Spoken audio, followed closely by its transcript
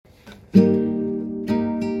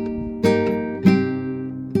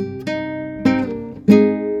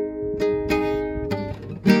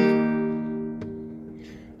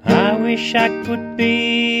wish I could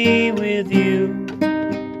be with you,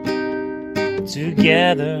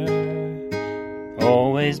 together,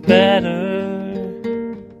 always better.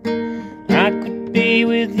 I could be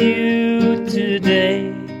with you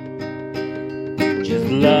today. Just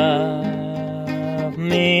love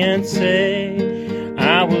me and say,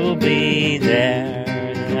 I will be there,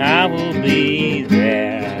 I will be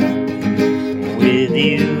there with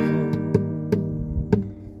you.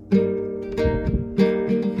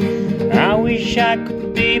 I wish I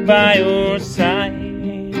could be by your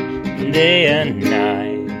side, day and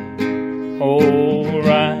night,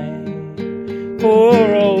 alright,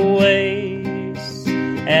 for always,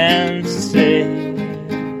 and say,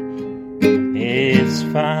 it's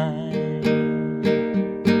fine.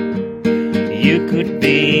 You could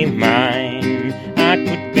be mine, I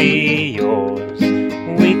could be yours,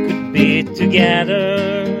 we could be together.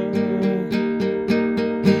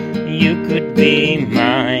 You could be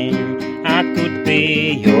mine, I could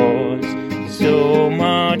be yours, so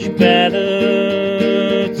much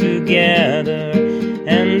better together.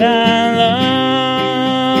 And I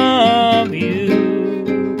love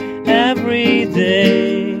you every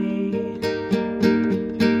day,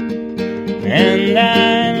 and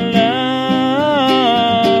I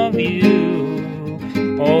love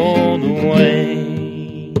you all the way.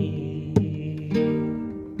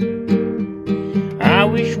 I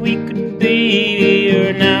wish we could be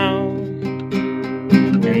here now,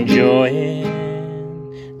 enjoying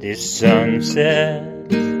this sunset,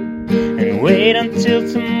 and wait until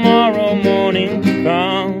tomorrow morning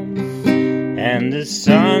comes, and the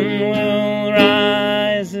sun will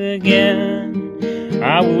rise again.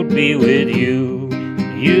 I would be with you,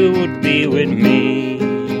 you would be with me,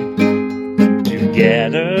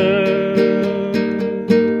 together.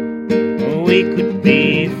 We could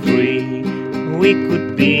be free, we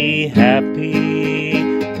could be happy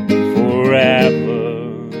forever.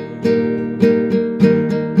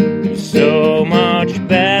 So much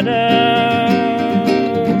better,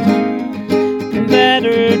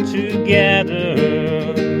 better together.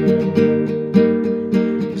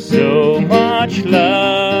 So much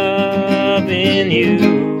love in you,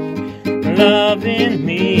 love in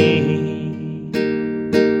me.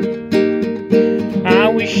 I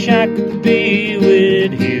wish I could be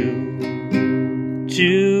with you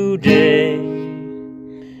today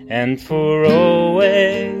and for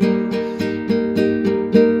always.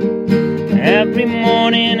 Every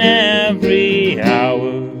morning, every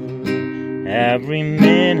hour, every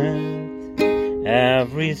minute,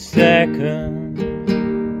 every second,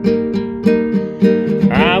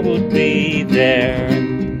 I would be there,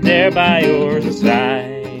 there by your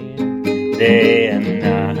side, day and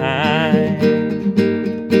night.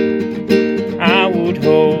 I would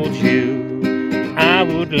hold you, I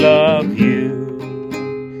would love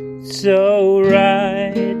you, so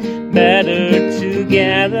right, better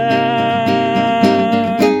together.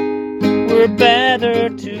 We're better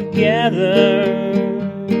together.